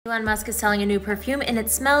Elon Musk is selling a new perfume and it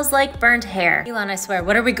smells like burnt hair. Elon, I swear,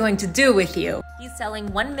 what are we going to do with you? He's selling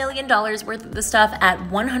 $1 million worth of the stuff at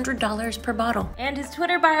 $100 per bottle. And his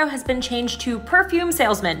Twitter bio has been changed to perfume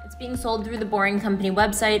salesman. It's being sold through the Boring Company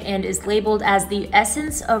website and is labeled as the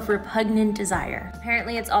essence of repugnant desire.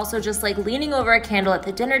 Apparently it's also just like leaning over a candle at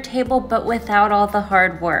the dinner table, but without all the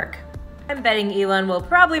hard work. I'm betting Elon will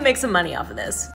probably make some money off of this.